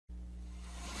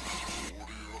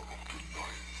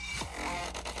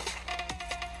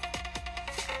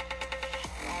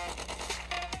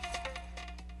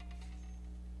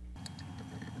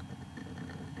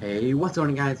Hey, what's going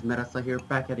on guys? Metasla here,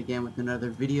 back at it again with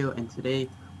another video, and today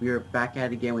we are back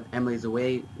at it again with Emily's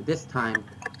Away. This time,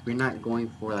 we're not going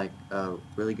for like a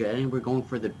really good ending, we're going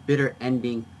for the bitter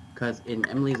ending, because in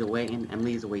Emily's Away and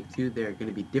Emily's Away 2, there are going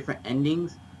to be different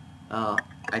endings.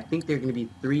 I think there are going to be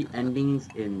 3 endings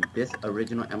in this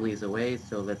original Emily's Away,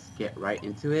 so let's get right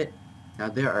into it. Now,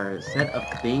 there are a set of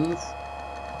things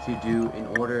to do in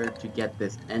order to get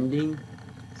this ending.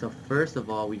 So first of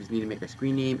all, we just need to make our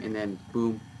screen name, and then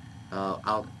boom,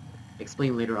 I'll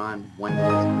explain later on when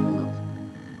those.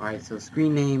 Alright, so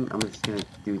screen name, I'm just going to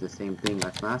do the same thing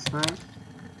as last time.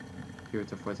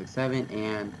 02467,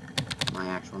 and my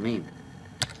actual name.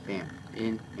 Bam.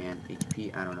 In, and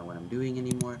HP, I don't know what I'm doing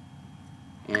anymore.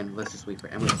 And let's just wait for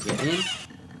Emily to get in.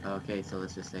 Okay, so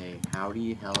let's just say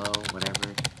howdy, hello,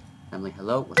 whatever. Emily,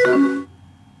 hello, what's up?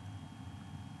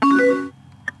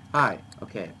 Hi,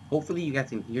 okay, hopefully you guys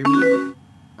can hear me.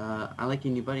 I like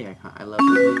your new buddy icon. I love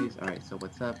those movies. Alright, so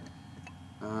what's up?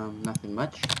 Nothing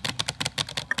much.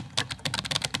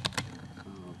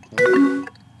 Okay,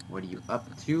 what are you up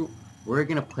to? We're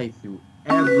gonna play through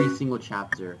every single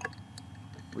chapter.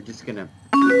 We're just gonna...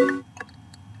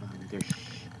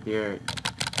 they're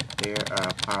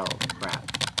a pile of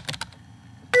crap.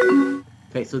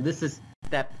 Okay, so this is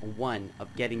step 1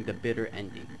 of getting the bitter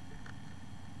ending.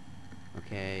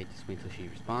 Okay, just wait till she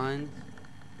responds.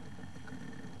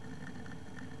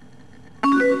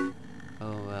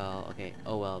 Oh well, okay.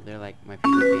 Oh well, they're like my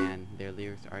favorite band. Their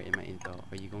lyrics are in my info.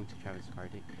 Are you going to Travis'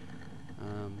 party?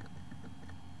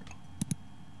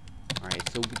 Alright,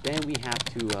 so then we have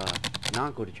to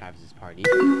not go to Travis's party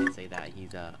and say that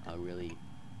he's a really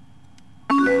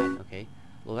bad, okay?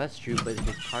 Well, that's true, but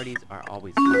his parties are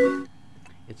always fun.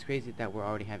 It's crazy that we're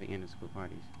already having end-of-school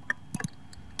parties.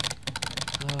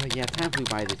 Oh yeah, time flew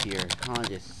by this year.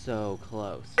 College is so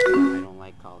close. I don't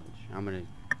like college. I'm gonna,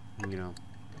 you know...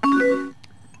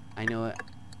 I know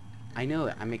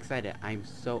it. I'm excited. I'm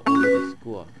so over this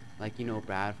school. Like, you know,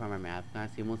 Brad from our math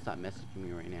class, he won't stop messaging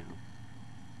me right now.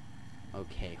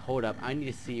 Okay, hold up. I need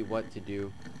to see what to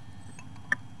do.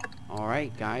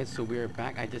 Alright, guys, so we're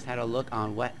back. I just had a look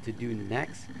on what to do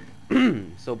next.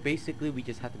 So basically, we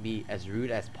just have to be as rude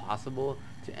as possible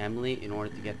to Emily in order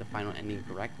to get the final ending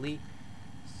correctly.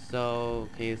 So,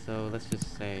 okay, so let's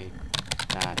just say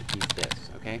that he's this,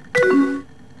 okay?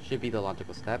 Should be the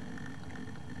logical step.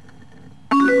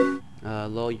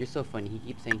 Lol, you're so funny. He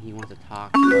keeps saying he wants to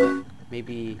talk, but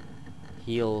maybe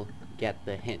he'll get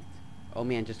the hint. Oh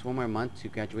man, just 1 more month to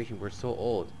graduation. We're so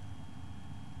old.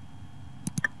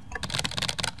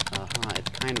 It's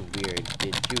kind of weird.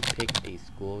 Did you pick a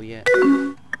school yet?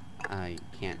 I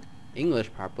can't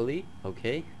English properly.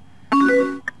 Okay.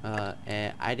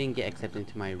 I didn't get accepted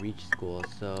into my Reach school,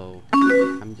 so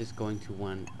I'm just going to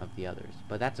one of the others.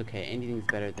 But that's okay. Anything's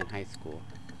better than high school.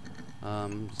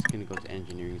 I'm just gonna go to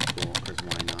engineering school, because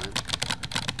why not?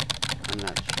 I'm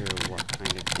not sure what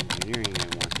kind of engineering I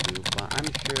want to do, but I'm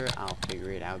sure I'll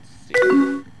figure it out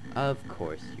soon. Of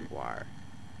course you are.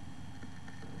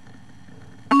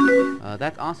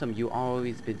 That's awesome. You've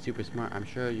always been super smart. I'm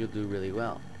sure you'll do really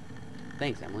well.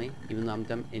 Thanks, Emily, even though I'm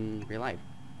dumb in real life.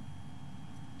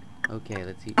 Okay,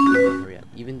 let's see. Hurry up.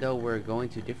 Even though we're going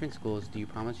to different schools, do you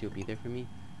promise you'll be there for me?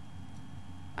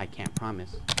 I can't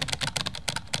promise.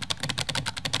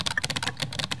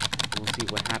 We'll see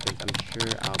what happens. I'm sure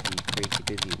I'll be crazy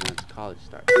busy once college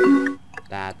starts.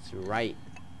 That's right.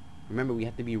 Remember, we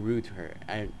have to be rude to her.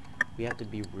 We have to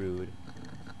be rude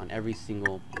on every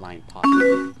single line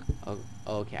possible. Oh,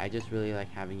 okay, I just really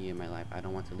like having you in my life. I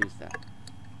don't want to lose that.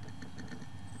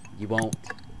 You won't.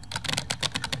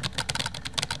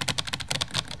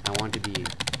 I want to be...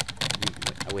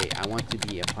 Wait, I want to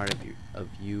be a part of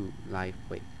you life.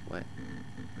 Wait, what?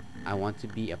 I want to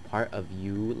be a part of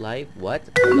you life? What?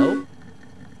 Hello?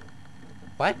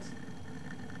 What?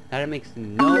 That makes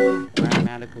no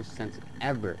grammatical sense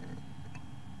ever.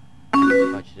 I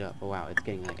just fudged it up. Oh wow, it's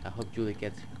getting late. I hope Julie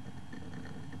gets...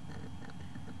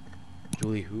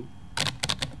 Julie who?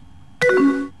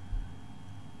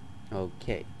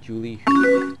 Okay, Julie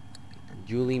who?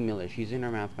 Julie Miller. She's in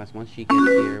our math class. Once she gets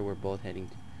here, we're both heading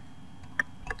to...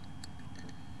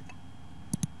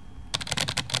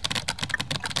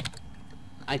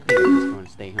 I think I'm just going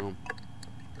to stay home.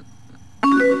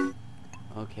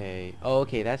 Okay. Oh,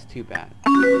 okay, that's too bad.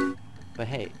 But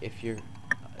hey, if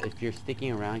you're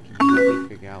sticking around, can you help me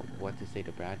figure out what to say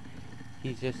to Brad?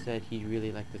 He just said he'd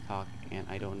really like to talk, and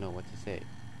I don't know what to say.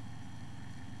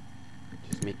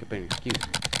 Just make up an excuse.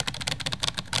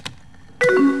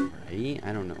 Right?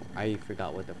 I don't know. I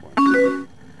forgot what the form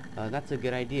said. That's a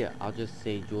good idea. I'll just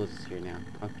say Jules is here now.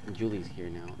 Julie's here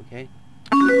now, okay?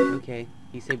 Okay,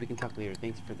 he said we can talk later.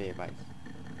 Thanks for the advice.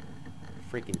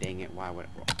 Freaking dang it, why would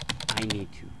I need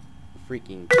to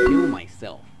freaking kill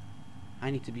myself?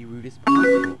 I need to be rude as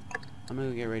possible. I'm gonna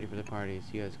go get ready for the party.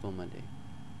 See you at school Monday.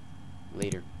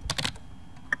 Later.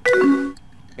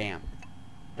 Bam.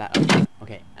 That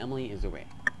okay, Emily is away.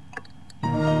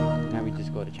 Now we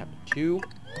just go to chapter 2.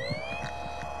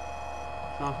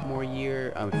 Sophomore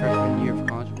year, freshman year of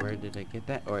college. Where did I get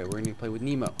that? Alright, we're gonna play with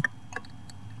Nemo.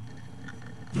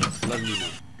 Love Nemo.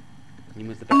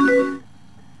 Nemo's the best.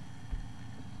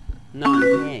 No,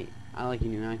 hey, I like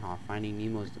Union Nighthawk. Finding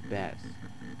Nemo's the best.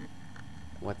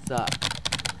 What's up?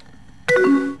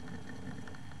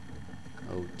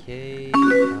 Okay,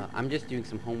 I'm just doing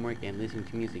some homework and listening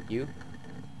to music. You?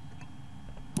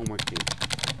 Homework too.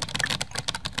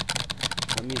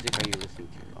 What music are you listening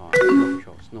to? Oh, Snow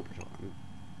Patrol, Snow Patrol.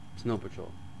 Snow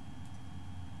Patrol.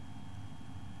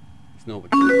 Snow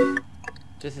Patrol.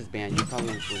 Just as band, you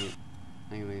probably wouldn't.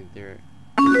 I mean, they're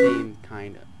the same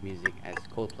kind of music as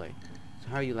Coldplay. So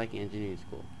how are you liking engineering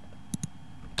school?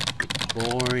 It's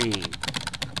boring.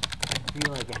 I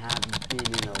feel like I haven't been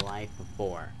in a life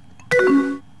before.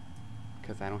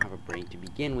 Because I don't have a brain to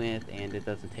begin with, and it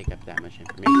doesn't take up that much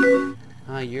information.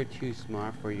 You're too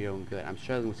smart for your own good. I'm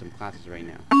struggling with some classes right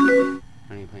now.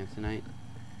 Any plans tonight?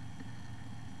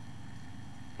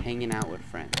 Hanging out with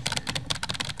friends.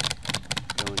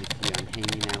 Going to see, I'm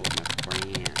hanging out with my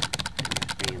friend. And my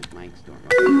friend's Mike Storm.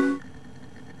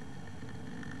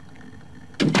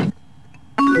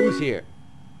 Who's here?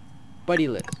 Buddy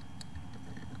list.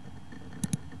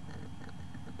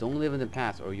 Don't live in the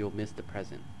past or you'll miss the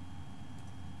present.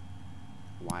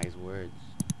 Wise words.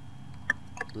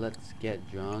 Let's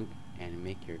get drunk and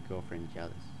make your girlfriend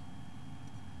jealous.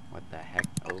 What the heck?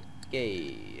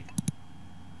 Okay.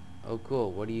 Oh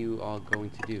cool, what are you all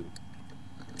going to do?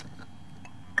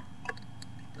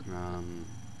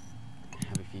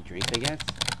 Have a few drinks, I guess?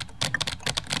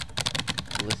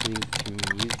 Listening to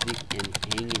music and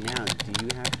hanging out. Do you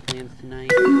have plans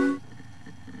tonight?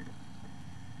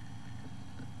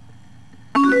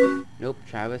 Nope,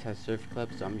 Travis has surf club,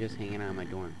 so I'm just hanging out in my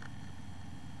dorm.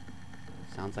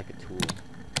 Sounds like a tool.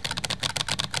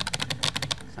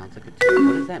 Sounds like a tool.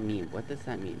 What does that mean? What does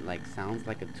that mean? Like, sounds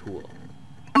like a tool.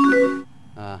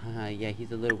 Yeah,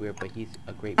 he's a little weird, but he's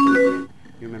a great boyfriend.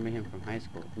 You remember him from high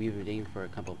school. We've been dating for a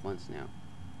couple of months now.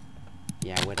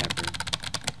 Yeah, whatever.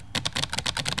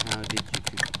 How did you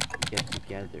two get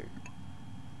together?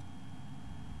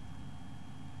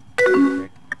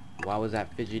 Why was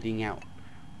that fidgeting out?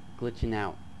 Glitching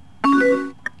out?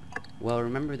 Well,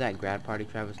 remember that grad party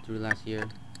Travis threw last year?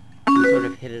 We sort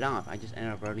of hit it off. I just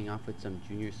ended up running off with some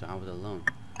juniors, so I was alone.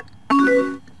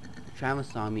 Travis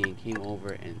saw me and came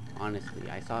over, and honestly,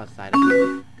 I saw a side of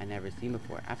him I'd never seen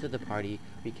before. After the party,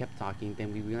 we kept talking,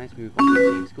 then we realized we were going to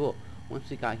the same school. Once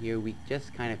we got here, we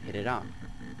just kind of hit it off.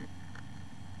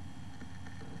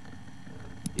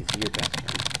 Is he your best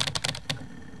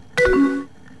friend?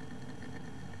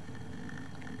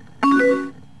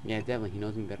 Yeah, definitely. He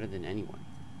knows me better than anyone.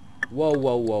 Whoa,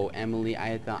 whoa, whoa, Emily.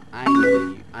 I thought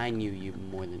I knew you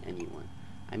more than anyone.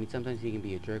 I mean, sometimes he can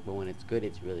be a jerk, but when it's good,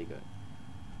 it's really good.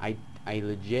 I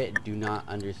legit do not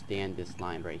understand this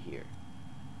line right here.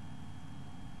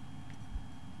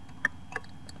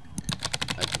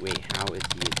 Wait, how is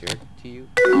he a jerk to you?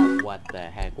 Oh, what the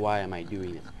heck? Why am I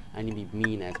doing this? I need to be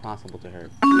mean as possible to her.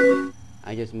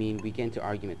 I just mean, we get into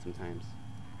arguments sometimes.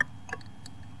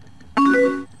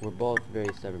 We're both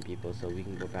very stubborn people, so we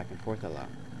can go back and forth a lot.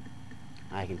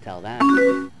 I can tell that.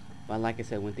 But like I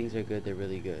said, when things are good, they're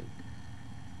really good.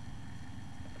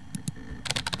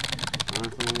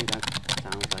 Honestly, that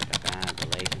sounds like a bad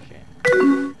relationship.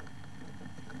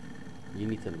 You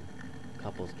need some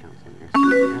couples counseling or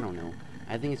something. I don't know.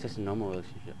 I think it's just a normal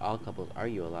relationship. All couples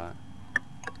argue a lot.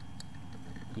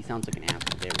 He sounds like an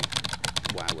asshole. There we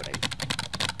go. Why would I?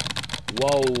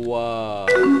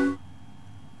 Whoa,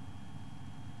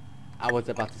 I was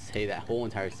about to say that whole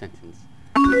entire sentence.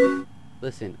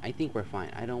 Listen, I think we're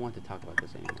fine. I don't want to talk about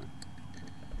this anymore.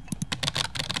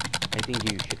 I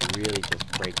think you should really just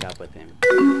break up with him.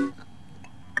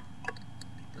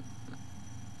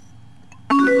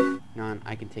 Non,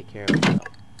 I can take care of myself.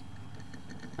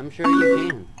 I'm sure you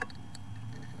can.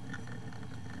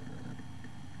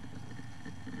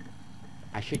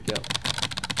 I should go.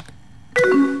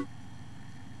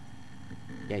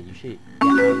 Yeah, you should get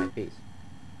out of my face.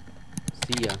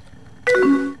 See ya.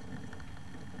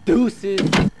 Deuces!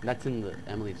 That's in the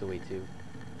Emily's Away too.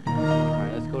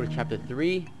 Alright, let's go to chapter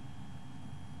 3.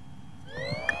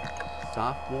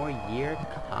 Sophomore year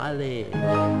college.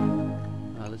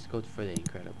 Let's go for the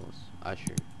Incredibles.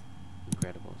 Usher.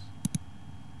 Incredibles.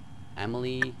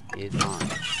 Emily is on.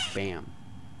 Bam.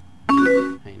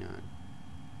 Hang on.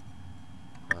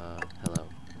 Hello.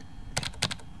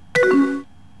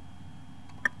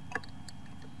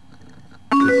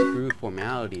 Screw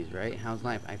formalities, right? How's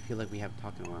life? I feel like we haven't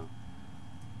talked in a while.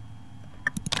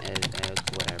 As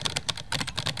whatever.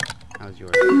 How's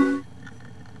yours?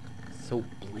 So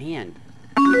bland.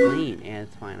 Plain. Yeah,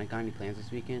 it's fine. I got any plans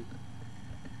this weekend?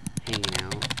 Hanging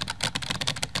out.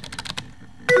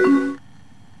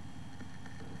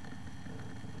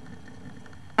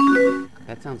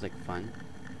 That sounds like fun.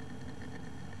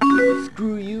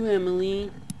 Screw you,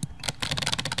 Emily.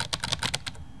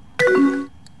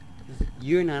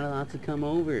 You're not allowed to come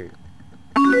over.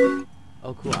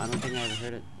 Oh, cool. I don't think I ever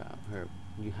heard about her.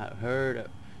 You heard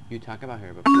you talk about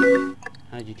her before.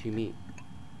 How did you two meet?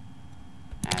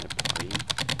 At a party.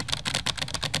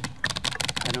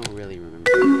 I don't really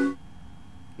remember.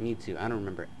 Me too. I don't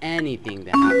remember anything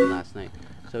that happened last night.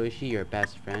 So is she your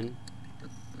best friend?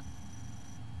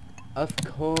 Of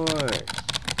course.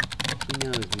 She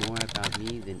knows more about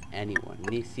me than anyone.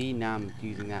 See, now I'm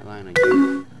using that line on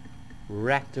you.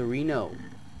 Rectorino.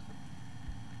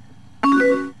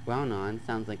 Well, non,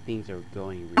 sounds like things are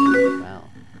going really well.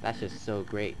 That's just so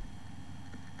great.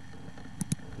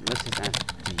 Let's just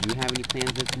ask, do you have any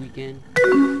plans this weekend?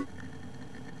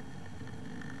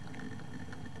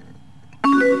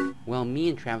 Well, me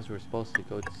and Travis were supposed to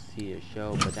go to see a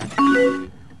show, but that's not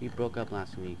happening. We broke up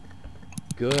last week.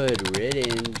 Good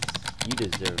riddance. You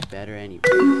deserve better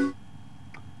anyways.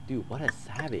 Dude, what a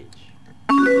savage.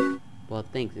 Well,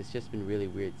 thanks. It's just been really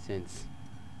weird since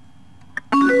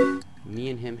me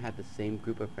and him had the same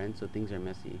group of friends, so things are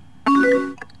messy.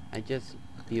 I just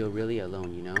feel really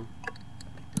alone, you know?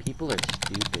 People are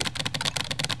stupid.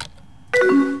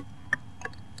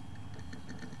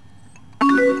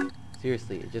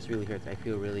 Seriously, it just really hurts. I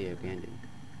feel really abandoned.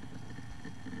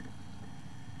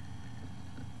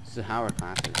 So how are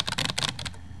classes?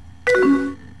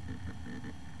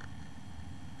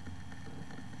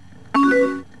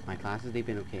 My classes, they've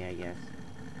been okay, I guess.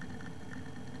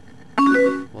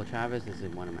 Well, Travis is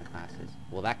in one of my classes.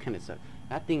 Well, that kind of sucks.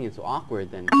 That thing is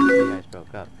awkward then since you guys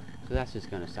broke up. So that's just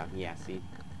gonna suck. Yeah, see?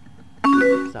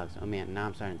 It sucks. Oh man, now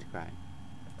I'm starting to cry.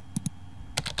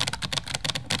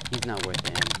 He's not worth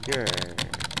it. And you're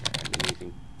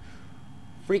amazing.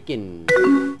 Freaking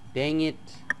dang it.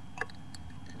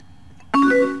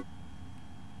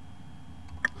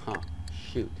 Huh.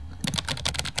 Shoot.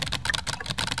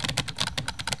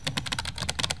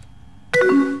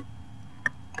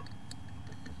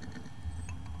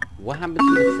 What happened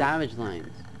to the savage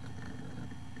lines?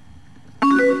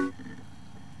 Oh,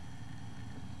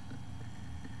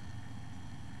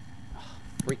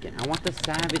 freaking, I want the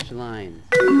savage lines.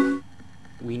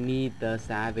 We need the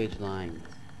savage lines.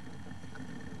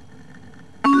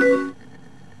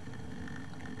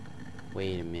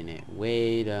 Wait a minute.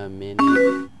 Wait a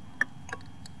minute.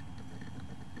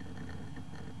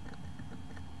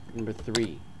 Number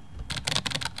 3.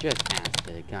 Just ask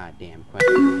the goddamn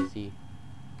question, Missy.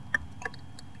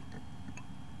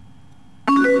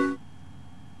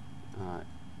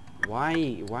 Why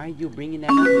are you bringing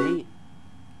that up, mate?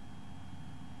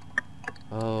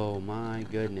 Oh my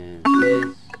goodness.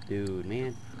 This dude,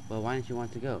 man. Well, why didn't you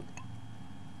want to go?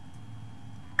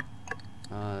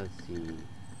 Let's see.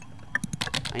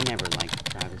 I never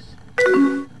liked Travis.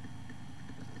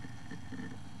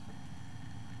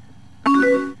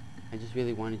 I just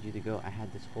really wanted you to go. I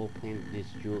had this whole plan with this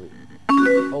Julie.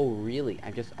 Oh, really?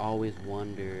 I just always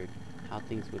wondered how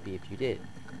things would be if you did.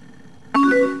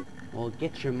 Well,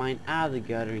 get your mind out of the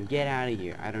gutter and get out of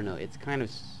here. I don't know. It's kind of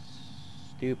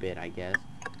stupid, I guess.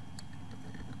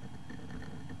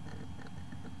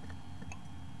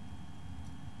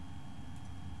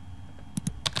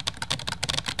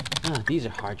 These are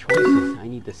hard choices. I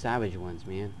need the savage ones,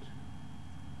 man.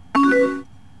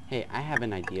 Hey, I have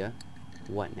an idea.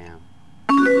 What now?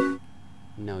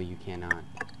 No, you cannot.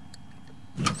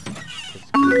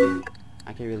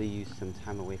 I could really use some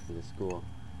time away from the school.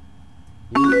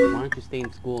 You know, why don't you stay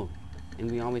in school?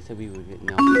 And we always said we would.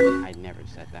 No, I never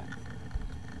said that.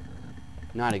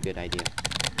 Not a good idea.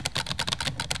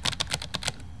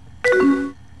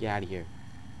 Get out of here.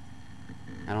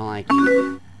 I don't like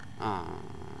you. Aw,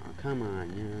 come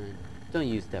on, man. Don't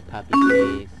use the puppy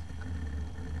face.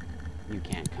 You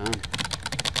can't come.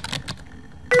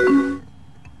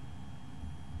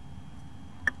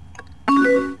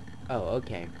 Oh,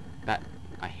 okay.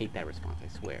 I hate that response, I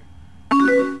swear.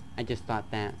 I just thought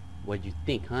that. What'd you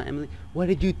think, huh, Emily? What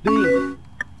did you think?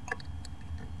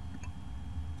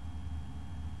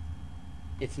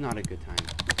 It's not a good time.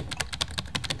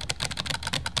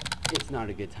 It's not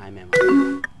a good time,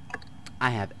 Emily. I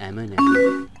have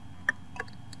M&M.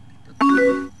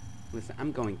 Listen,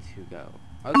 I'm going to go.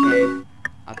 Okay.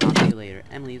 I'll talk to you later.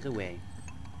 Emily's away.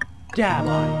 Damn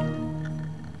on it.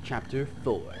 Chapter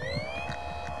 4.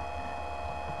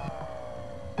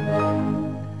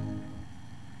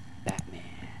 Batman.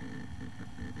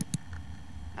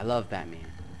 I love Batman.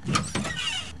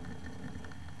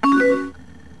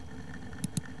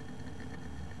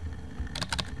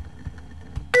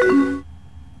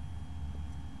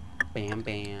 Bam,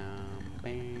 bam,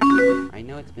 bam. I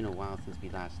know it's been a while since we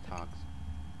last talked.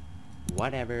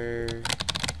 Whatever.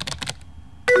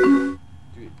 Dude,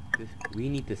 we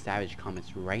need the Savage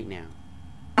comments right now.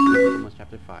 It's almost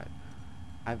chapter 5.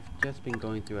 I've just been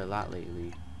going through a lot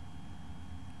lately.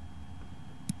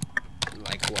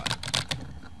 Like what?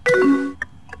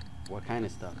 What kind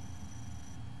of stuff?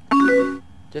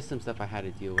 Just some stuff I had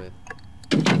to deal with.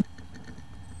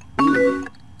 Ooh.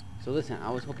 So listen, I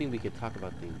was hoping we could talk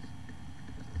about things.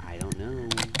 I don't know.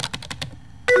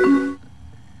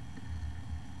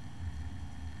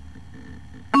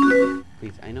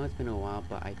 Please, I know it's been a while,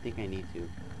 but I think I need to.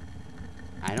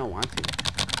 I don't want to.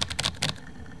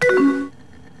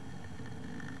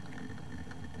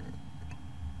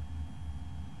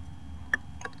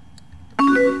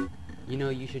 You know,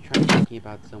 you should try thinking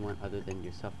about someone other than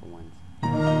yourself for once.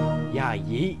 Yeah,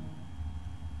 yeet.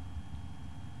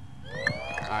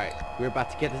 Alright, we're about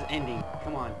to get this ending.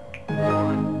 Come on. Come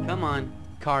on. Come on.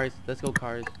 Cars. Let's go,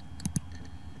 Cars.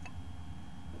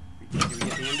 Did we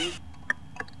get the ending?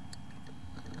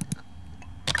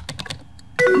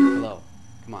 Hello.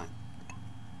 Come on.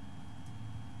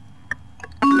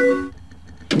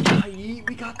 Yeah, yeet.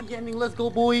 We got the ending. Let's go,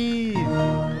 boys.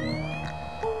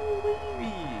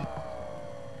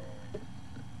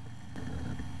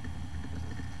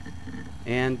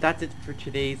 And that's it for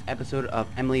today's episode of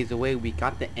Emily is Away. We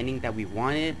got the ending that we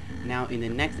wanted. Now in the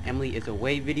next Emily is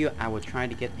Away video, I will try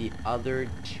to get the other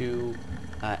two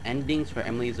endings for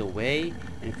Emily is Away.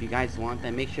 And if you guys want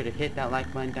that, make sure to hit that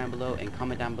like button down below and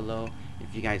comment down below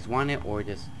if you guys want it, or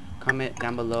just comment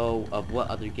down below of what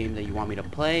other game that you want me to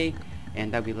play,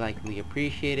 and that'd be likely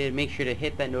appreciated. Make sure to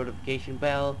hit that notification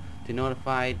bell to be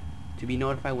notified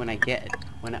when I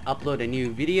upload a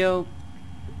new video,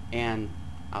 and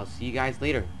I'll see you guys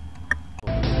later.